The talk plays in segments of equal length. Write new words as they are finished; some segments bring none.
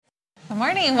Good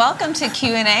morning. Welcome to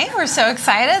Q&A. We're so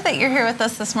excited that you're here with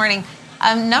us this morning.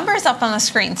 Numbers up on the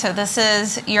screen. So this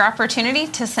is your opportunity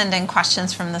to send in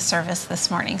questions from the service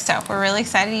this morning. So we're really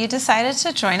excited you decided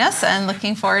to join us and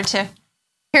looking forward to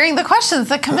hearing the questions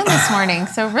that come in this morning.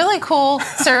 So really cool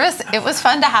service. It was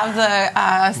fun to have the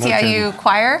CIU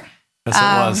choir. Yes, it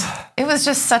was. It was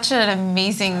just such an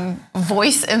amazing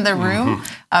voice in the room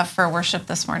for worship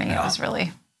this morning. Yeah. It was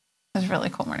really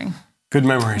cool morning. Good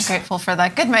memories. I'm grateful for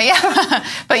that. Good yeah.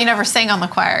 But you never sang on the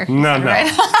choir. No. Right?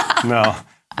 No.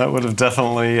 That would have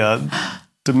definitely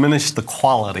diminished the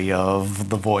quality of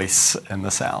the voice and the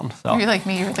sound. So you're like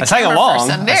me. You're the I sang along.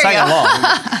 Person. I sang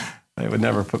along. They would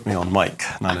never put me on mic,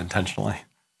 not intentionally.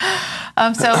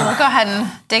 So we'll go ahead and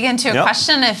dig into a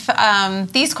question. If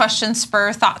these questions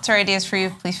spur thoughts or ideas for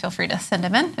you, please feel free to send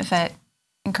them in if it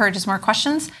encourages more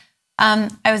questions.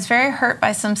 I was very hurt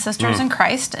by some sisters in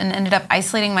Christ and ended up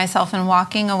isolating myself and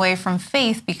walking away from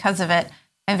faith because of it.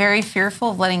 I'm very fearful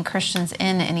of letting Christians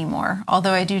in anymore,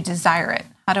 although I do desire it.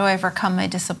 How do I overcome my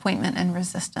disappointment and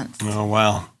resistance? Oh,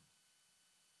 wow.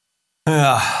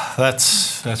 Yeah,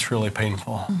 that's really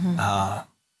painful. I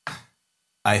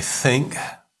think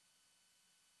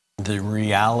the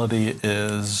reality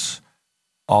is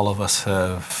all of us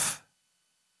have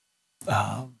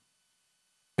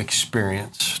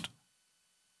experienced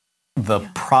the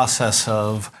process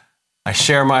of I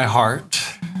share my heart,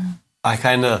 I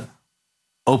kind of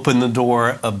open the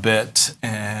door a bit,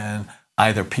 and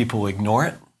either people ignore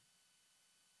it.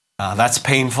 That's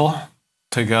painful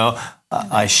to go.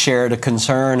 I shared a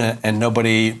concern, and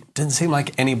didn't seem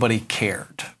like anybody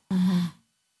cared.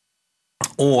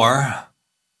 Or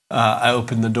I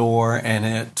opened the door, and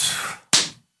it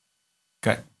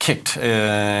got kicked,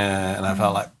 and I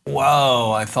felt like,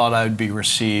 whoa, I thought I'd be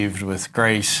received with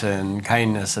grace and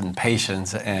kindness and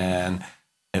patience, and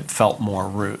it felt more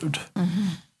rude.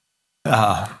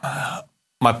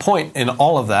 My point in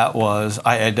all of that was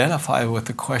I identify with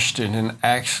the question, and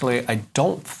actually I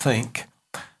don't think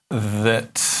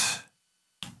that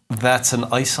that's an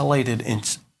isolated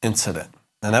incident.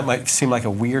 And that might seem like a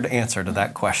weird answer to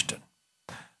that question.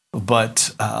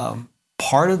 But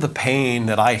part of the pain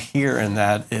that I hear in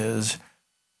that is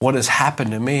what has happened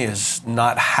to me has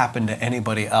not happened to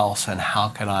anybody else, and how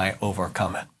can I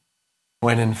overcome it?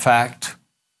 When in fact,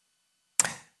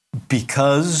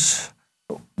 because,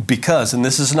 and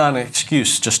this is not an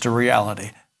excuse, just a reality,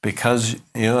 because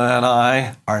you and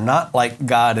I are not like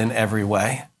God in every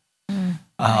way.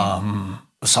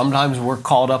 Sometimes we're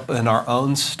caught up in our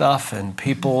own stuff, and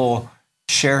people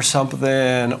share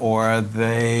something, or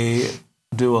they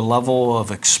do a level of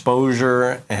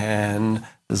exposure and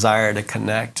desire to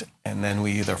connect, and then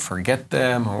we either forget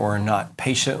them or we're not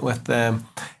patient with them,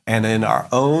 and in our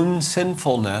own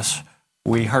sinfulness,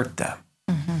 we hurt them.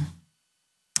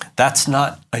 That's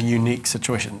not a unique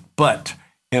situation. But,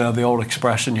 the old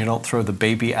expression, you don't throw the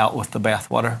baby out with the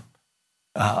bathwater.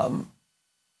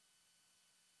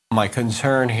 My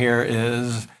concern here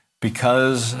is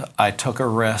because I took a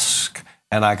risk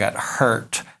and I got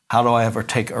hurt, how do I ever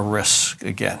take a risk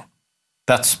again?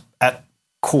 That's at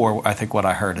core, I think, what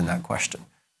I heard in that question.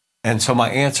 And so my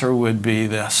answer would be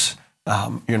this.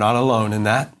 You're not alone in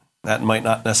that. That might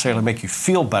not necessarily make you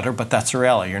feel better, but that's the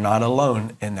reality. You're not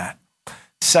alone in that.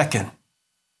 Second,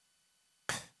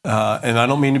 and I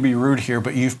don't mean to be rude here,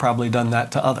 but you've probably done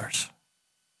that to others.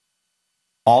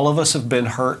 All of us have been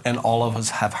hurt, and all of us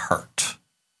have hurt.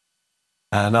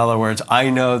 In other words, I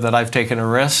know that I've taken a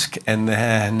risk, and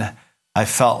then I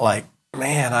felt like,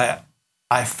 man,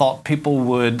 I thought people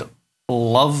would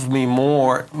love me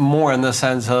more in the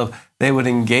sense of they would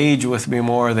engage with me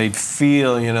more, they'd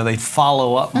feel, they'd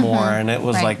follow up more, and it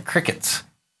was like crickets.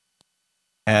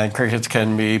 And crickets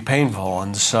can be painful.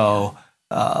 And so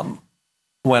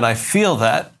when I feel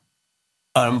that,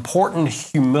 an important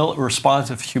response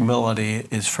of humility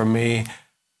is for me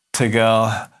to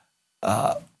go,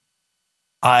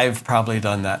 I've probably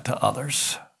done that to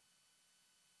others.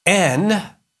 And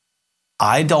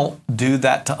I don't do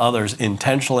that to others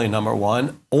intentionally, number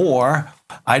one, or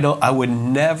I would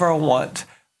never want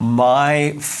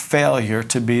my failure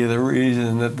to be the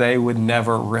reason that they would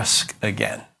never risk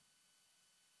again.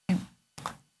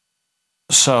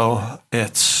 So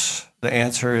the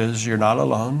answer is you're not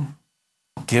alone.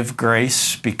 Give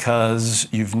grace because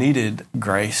you've needed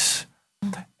grace,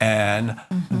 and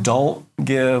don't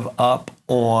give up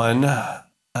on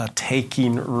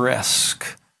taking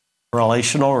risk,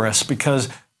 relational risk, because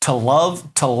to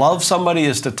love somebody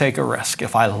is to take a risk.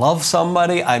 If I love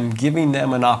somebody, I'm giving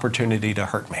them an opportunity to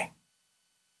hurt me,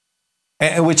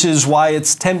 which is why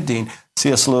it's tempting.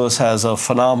 C.S. Lewis has a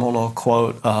phenomenal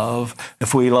quote of,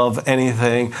 if we love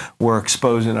anything, we're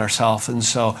exposing ourselves. And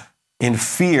so in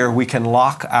fear, we can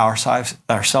lock ourselves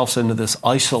into this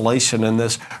isolation and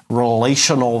this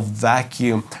relational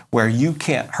vacuum where you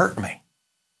can't hurt me.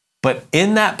 But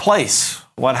in that place,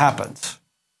 what happens?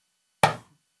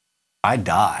 I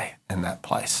die in that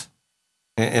place.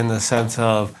 In the sense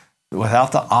of,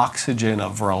 without the oxygen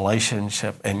of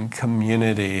relationship and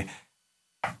community,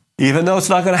 even though it's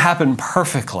not going to happen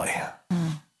perfectly,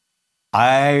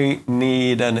 I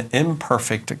need an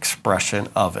imperfect expression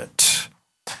of it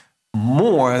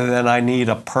more than I need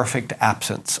a perfect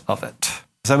absence of it.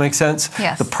 Does that make sense?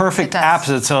 Yes. The perfect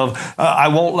absence of, I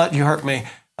won't let you hurt me.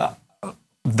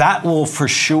 That will for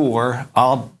sure,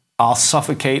 I'll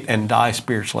suffocate and die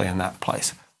spiritually in that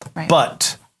place. Right.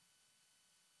 But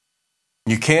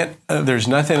you can't, there's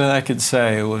nothing that I could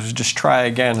say, it was just try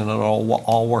again and it'll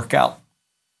all work out.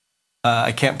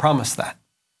 I can't promise that.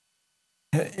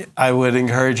 I would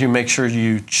encourage you, make sure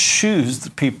you choose the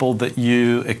people that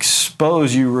you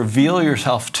expose, you reveal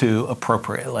yourself to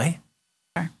appropriately.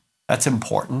 Sure. That's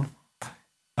important.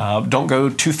 Don't go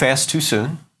too fast, too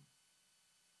soon.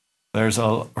 There's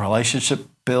a relationship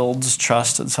builds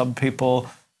trust, and some people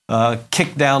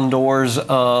kick down doors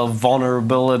of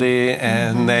vulnerability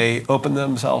and they open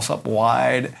themselves up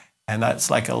wide, and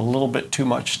that's like a little bit too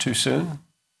much too soon.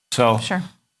 So Sure.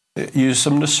 Use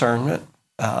some discernment,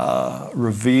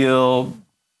 reveal,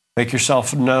 make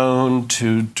yourself known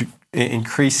to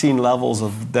increasing levels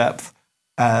of depth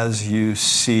as you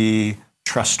see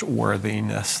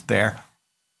trustworthiness there.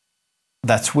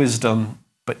 That's wisdom,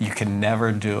 but you can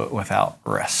never do it without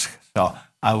risk. So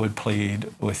I would plead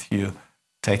with you,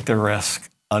 take the risk,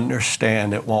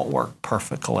 understand it won't work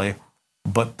perfectly,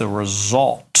 but the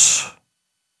result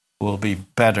will be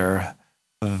better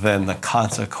than the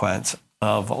consequence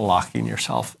of locking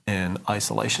yourself in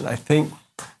isolation. I think,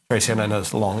 Tracy, and I know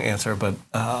it's a long answer, but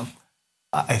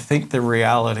I think the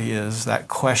reality is that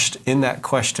in that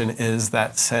question is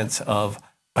that sense of,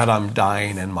 but I'm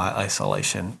dying in my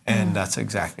isolation. And that's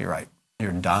exactly right.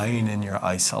 You're dying in your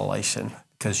isolation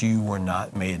because you were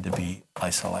not made to be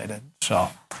isolated. So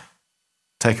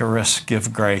take a risk,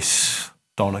 give grace.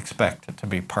 Don't expect it to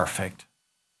be perfect,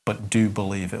 but do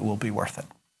believe it will be worth it.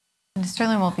 And it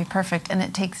certainly won't be perfect, and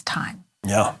it takes time.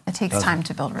 Yeah. It takes time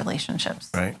to build relationships.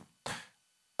 Right.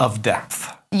 Of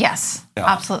depth. Yes, Yeah.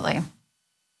 absolutely.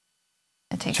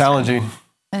 It takes challenging. time.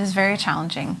 It is very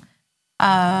challenging.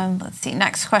 Let's see.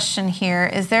 Next question here.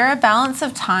 Is there a balance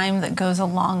of time that goes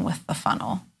along with the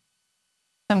funnel?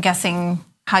 I'm guessing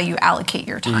how you allocate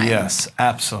your time. Yes,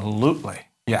 absolutely.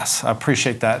 Yes, I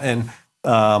appreciate that. And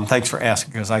thanks for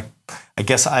asking, because I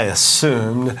guess I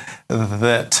assumed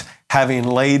that having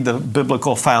laid the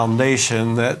biblical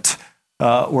foundation that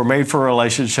we're made for a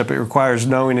relationship, it requires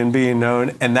knowing and being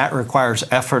known, and that requires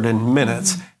effort in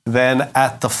minutes. Then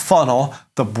at the funnel,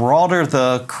 the broader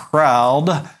the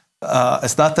crowd,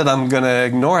 it's not that I'm going to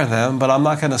ignore them, but I'm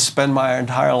not going to spend my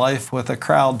entire life with a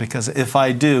crowd, because if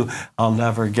I do, I'll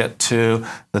never get to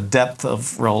the depth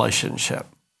of relationship.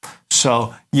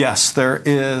 So yes, there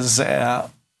is,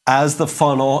 as the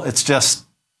funnel, it's just,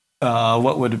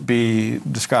 what would it be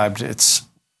described? It's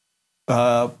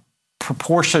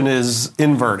proportion is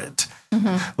inverted.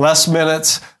 Less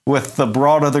minutes with the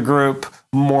broader the group,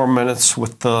 more minutes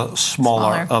with the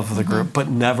smaller of the group, but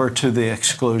never to the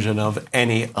exclusion of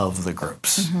any of the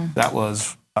groups. That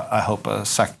was, I hope,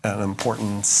 an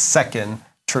important second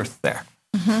truth there.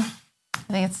 I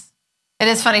think it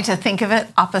is funny to think of it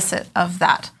opposite of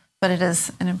that, but it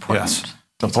is an important. Yes,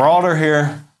 the broader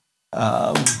here.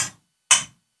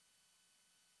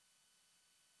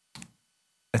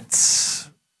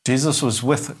 Jesus was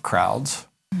with crowds,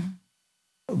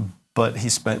 but he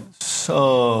spent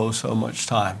so much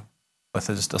time with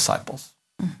his disciples.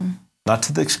 Not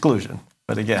to the exclusion,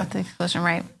 but again, Not the exclusion,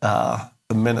 right?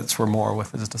 The minutes were more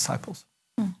with his disciples.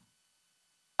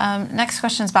 Next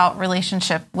question is about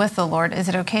relationship with the Lord. Is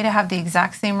it okay to have the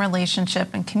exact same relationship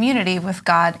and community with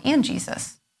God and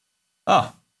Jesus?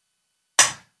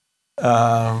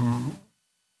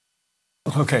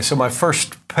 Okay, so my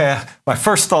first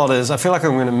thought is, I feel like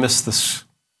I'm going to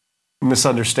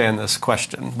misunderstand this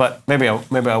question, but maybe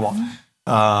I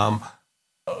won't.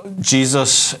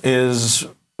 Jesus is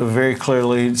very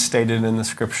clearly stated in the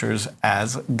scriptures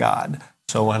as God.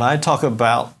 So when I talk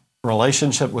about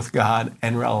relationship with God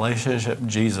and relationship with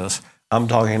Jesus, I'm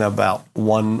talking about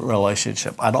one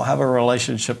relationship. I don't have a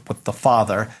relationship with the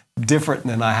Father different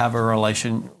than I have a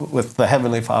relation with the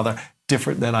Heavenly Father,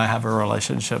 different than I have a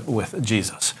relationship with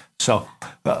Jesus. So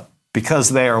because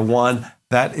they are one,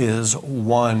 that is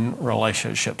one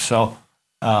relationship. So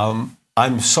I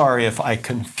I'm sorry if I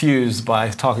confused by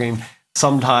talking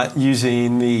sometimes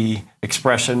using the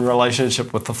expression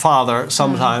relationship with the Father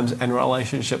sometimes and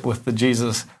relationship with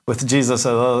Jesus at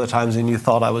other times, and you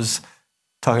thought I was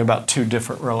talking about two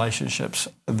different relationships.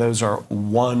 Those are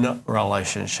one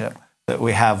relationship that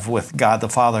we have with God the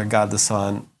Father, God the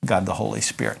Son, God the Holy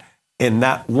Spirit. In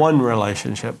that one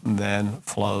relationship then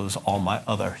flows all my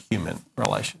other human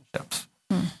relationships.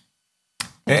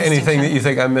 Anything that you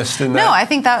think I missed in that? No, I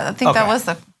think that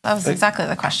was exactly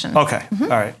the question. Okay. All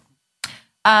right.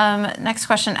 Next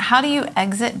question. How do you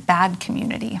exit bad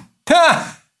community?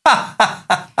 I'm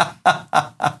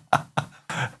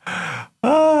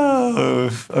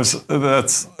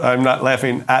not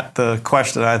laughing at the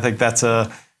question. I think that's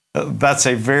a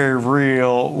very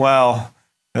real,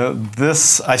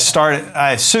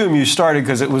 I assume you started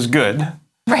because it was good.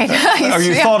 Right. Or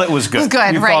you thought it was good. It was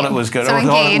good, you thought it was good. So or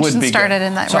engaged it would and be started good.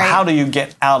 in that, So right. how do you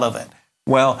get out of it?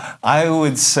 Well, I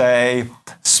would say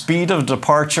speed of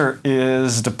departure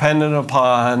is dependent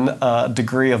upon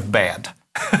degree of bad.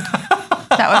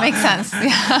 That would make sense.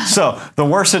 Yeah. So the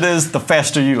worse it is, the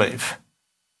faster you leave.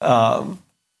 1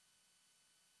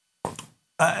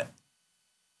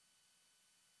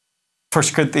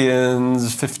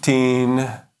 Corinthians 15,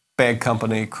 bad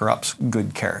company corrupts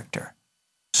good character.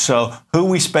 So who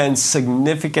we spend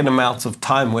significant amounts of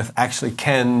time with actually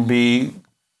can be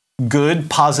good,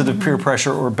 positive peer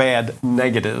pressure, or bad,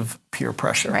 negative peer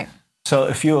pressure. Right. So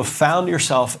if you have found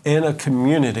yourself in a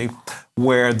community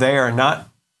where they are not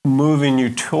moving you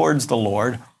towards the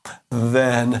Lord,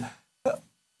 then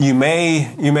you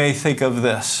may think of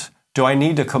this. Do I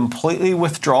need to completely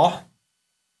withdraw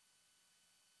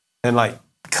and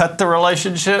cut the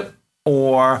relationship,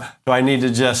 or do I need to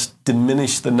just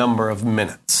diminish the number of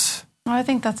minutes? Well, I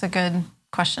think that's a good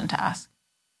question to ask.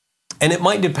 And it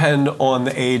might depend on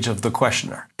the age of the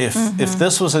questioner. If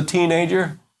this was a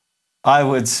teenager, I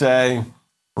would say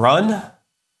run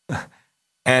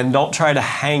and don't try to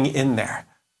hang in there,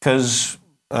 because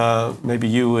maybe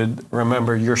you would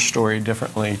remember your story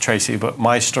differently, Tracy, but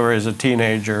my story as a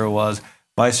teenager was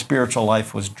my spiritual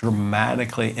life was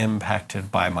dramatically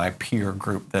impacted by my peer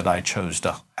group that I chose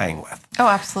to hang with. Oh,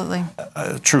 absolutely.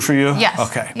 True for you? Yes.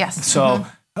 Okay. Yes. So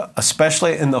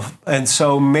especially and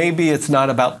so maybe it's not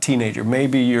about teenager.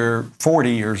 Maybe you're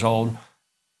 40 years old.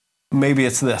 Maybe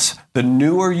it's this. The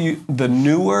newer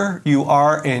you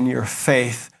are in your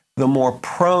faith, the more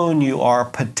prone you are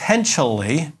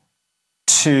potentially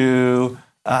to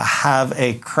have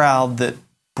a crowd that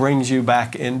brings you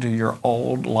back into your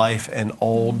old life and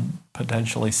old,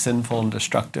 potentially sinful and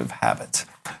destructive habits.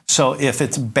 So if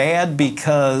it's bad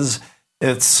because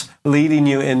it's leading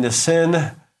you into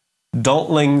sin, don't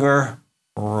linger,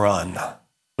 run.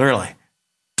 Literally,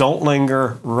 don't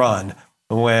linger, run.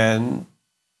 When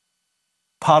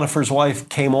Potiphar's wife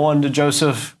came on to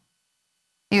Joseph,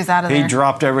 he was out of there. He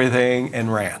dropped everything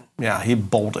and ran. Yeah, he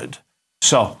bolted.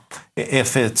 So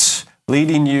if it's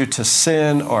leading you to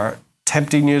sin or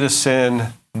tempting you to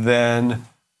sin, then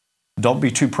don't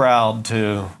be too proud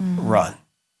to run.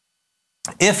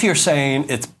 If you're saying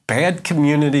it's bad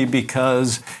community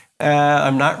because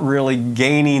I'm not really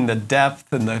gaining the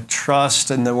depth and the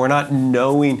trust, and that we're not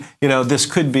knowing, this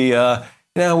could be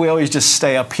we always just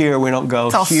stay up here, we don't go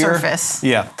it's all here. Surface.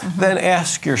 Yeah. Then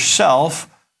ask yourself,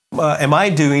 am I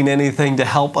doing anything to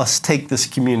help us take this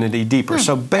community deeper?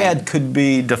 So bad could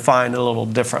be defined a little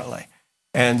differently.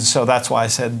 And so that's why I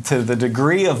said to the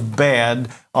degree of bad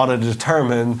ought to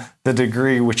determine the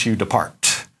degree which you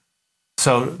depart.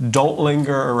 So don't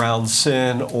linger around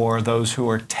sin or those who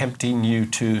are tempting you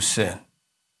to sin.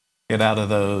 Get out of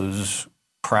those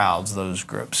crowds, those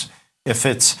groups. If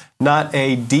it's not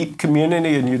a deep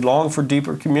community and you long for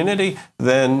deeper community,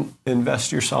 then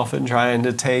invest yourself in trying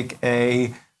to take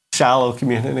a shallow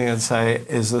community and say,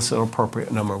 is this an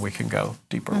appropriate number we can go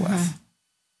deeper with?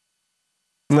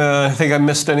 I think I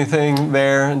missed anything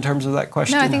there in terms of that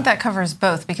question. No, I think that covers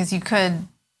both, because it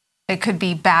could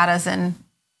be bad as in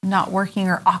not working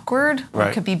or awkward, or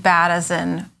it could be bad as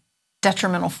in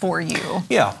detrimental for you.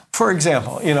 Yeah. For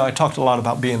example, I talked a lot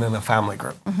about being in a family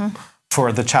group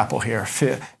for the chapel here.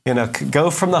 Go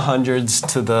from the hundreds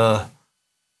to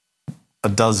a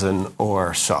dozen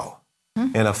or so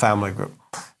in a family group.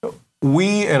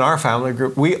 We, in our family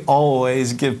group, we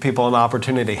always give people an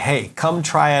opportunity. Hey, come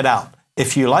try it out.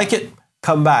 If you like it,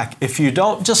 come back. If you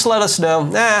don't, just let us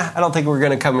know. I don't think we're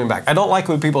going to come back. I don't like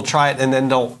when people try it and then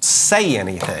don't say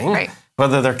anything. Right.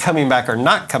 Whether they're coming back or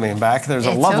not coming back, there's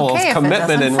a level of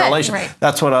commitment in relation. Right.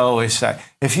 That's what I always say.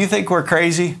 If you think we're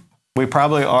crazy, we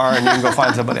probably are, and you can go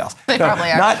find somebody else. They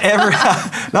probably are.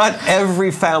 Not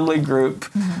every family group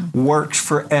works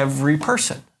for every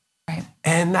person. Right.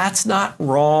 And that's not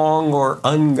wrong or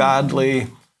ungodly.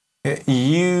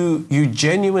 You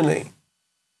genuinely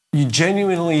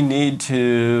need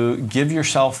to give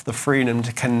yourself the freedom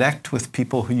to connect with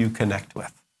people who you connect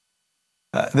with.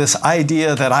 This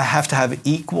idea that I have to have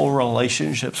equal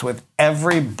relationships with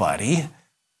everybody,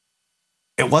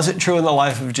 it wasn't true in the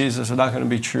life of Jesus. It's not going to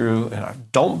be true.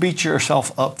 Don't beat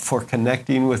yourself up for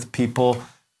connecting with people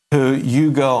who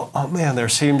you go, oh man, there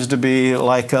seems to be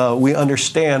like we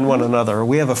understand one another.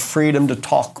 We have a freedom to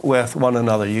talk with one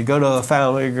another. You go to a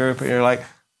family group and you're like,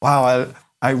 wow,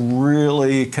 I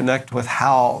really connect with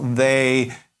how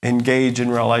they engage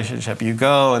in relationship. You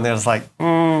go and there's like,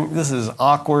 this is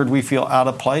awkward. We feel out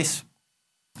of place.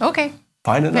 Okay.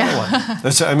 Find another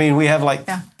one. I mean, we have like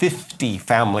 50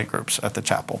 family groups at the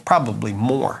chapel, probably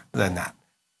more than that.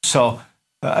 So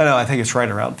I think it's right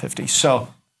around 50. So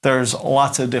there's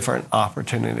lots of different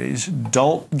opportunities.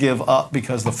 Don't give up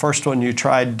because the first one you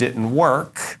tried didn't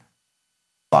work.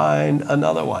 Find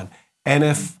another one. And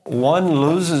if one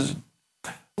loses,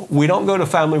 we don't go to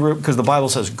family group because the Bible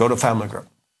says go to family group.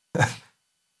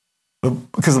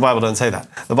 Because the Bible doesn't say that.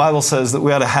 The Bible says that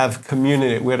we ought to have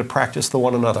community. We ought to practice the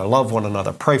one another, love one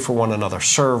another, pray for one another,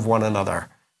 serve one another,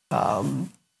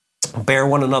 bear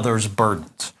one another's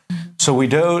burdens. So we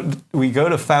go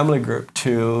to family group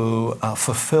to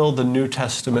fulfill the New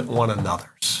Testament one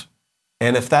another's.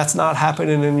 And if that's not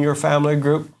happening in your family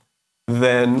group,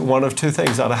 then one of two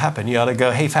things ought to happen. You ought to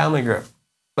go, hey, family group,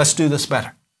 let's do this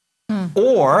better.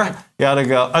 Or you ought to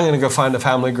go, I'm going to go find a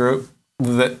family group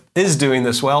that is doing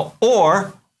this well,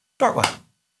 or start one.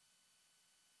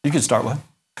 You can start one.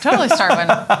 Totally start one.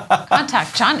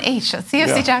 Contact John H. at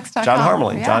cfcjacks.com. John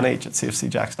Harmelin, John H. at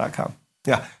cfcjacks.com.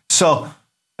 Yeah. So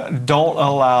don't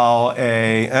allow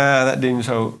that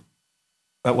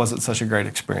wasn't such a great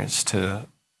experience to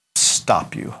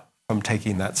stop you from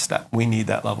taking that step. We need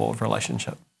that level of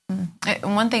relationship.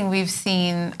 One thing we've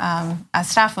seen as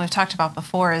staff, and we've talked about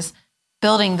before, is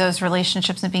building those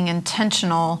relationships and being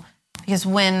intentional, because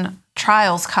when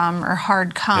trials come or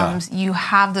hard comes, you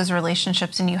have those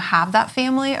relationships and you have that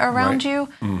family around you,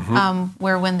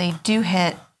 where when they do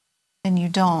hit and you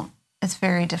don't, it's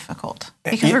very difficult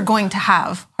because we're going to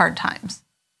have hard times.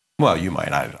 Well, you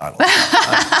might. I don't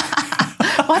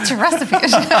know. What's your recipe?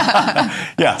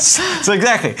 Yes. So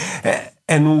exactly.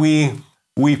 And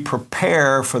we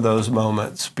prepare for those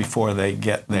moments before they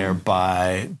get there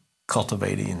by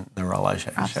cultivating the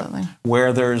relationship. Absolutely.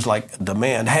 Where there's like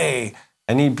demand, hey,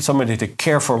 I need somebody to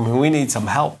care for me. We need some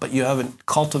help, but you haven't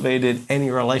cultivated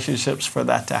any relationships for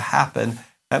that to happen.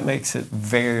 That makes it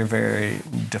very, very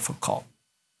difficult.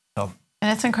 So,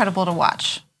 and it's incredible to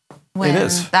watch when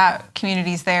that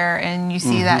community's there and you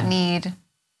see that need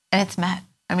and it's met.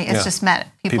 I mean, it's just met.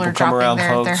 People are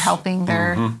dropping, they're helping,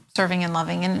 they're serving and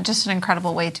loving, and just an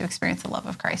incredible way to experience the love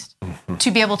of Christ. To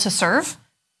be able to serve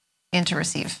and to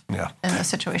receive in those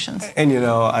situations. And,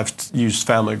 I've used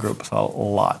family groups a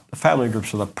lot. Family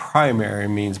groups are the primary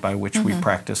means by which we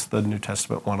practice the New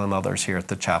Testament one another's here at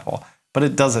the chapel. But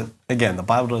it doesn't, again, the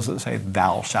Bible doesn't say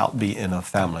thou shalt be in a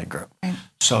family group. Right.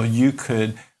 So you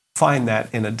could find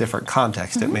that in a different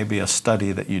context. It may be a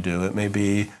study that you do. It may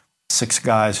be 6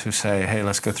 guys who say, hey,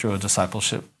 let's go through a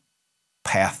discipleship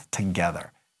path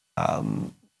together.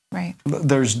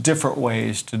 There's different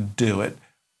ways to do it.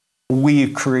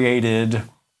 We've created,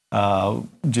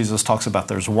 Jesus talks about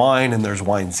there's wine and there's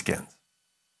wineskins.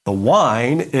 The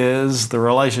wine is the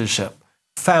relationship.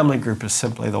 Family group is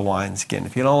simply the wineskin.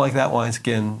 If you don't like that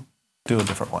wineskin, do a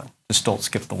different one. Just don't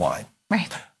skip the wine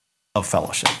of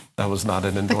fellowship. That was not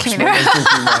an endorsement of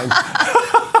drinking wine.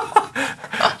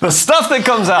 The stuff that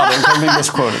comes out and can be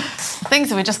misquoted. Things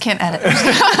that we just can't edit.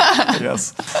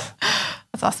 Yes.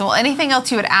 That's awesome. Well, anything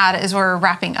else you would add as we're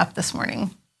wrapping up this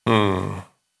morning?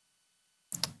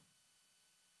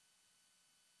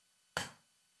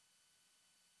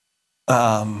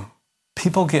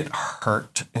 People get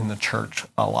hurt in the church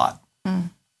a lot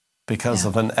because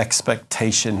of an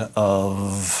expectation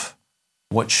of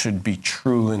what should be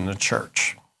true in the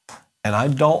church. And I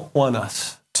don't want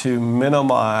us to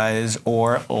minimize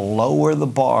or lower the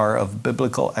bar of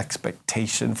biblical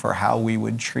expectation for how we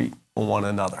would treat one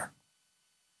another.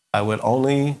 I would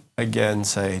only, again,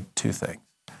 say 2 things.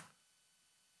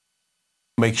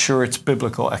 Make sure it's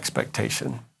biblical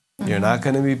expectation. You're not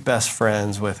going to be best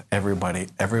friends with everybody.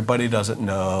 Everybody doesn't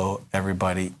know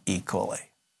everybody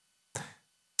equally.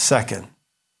 Second,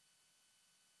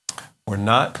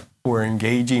 we're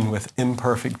engaging with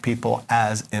imperfect people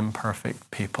as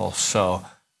imperfect people. So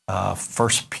 1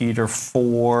 Peter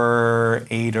 4,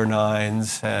 8 or 9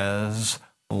 says,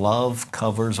 love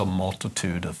covers a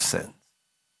multitude of sins.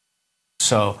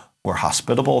 So We're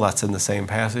hospitable. That's in the same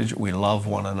passage. We love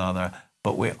one another,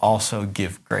 but we also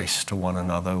give grace to one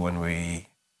another when we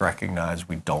recognize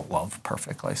we don't love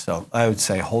perfectly. So I would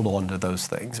say hold on to those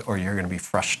things, or you're going to be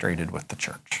frustrated with the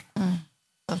church.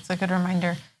 That's a good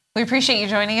reminder. We appreciate you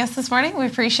joining us this morning. We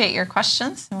appreciate your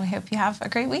questions, and we hope you have a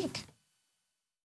great week.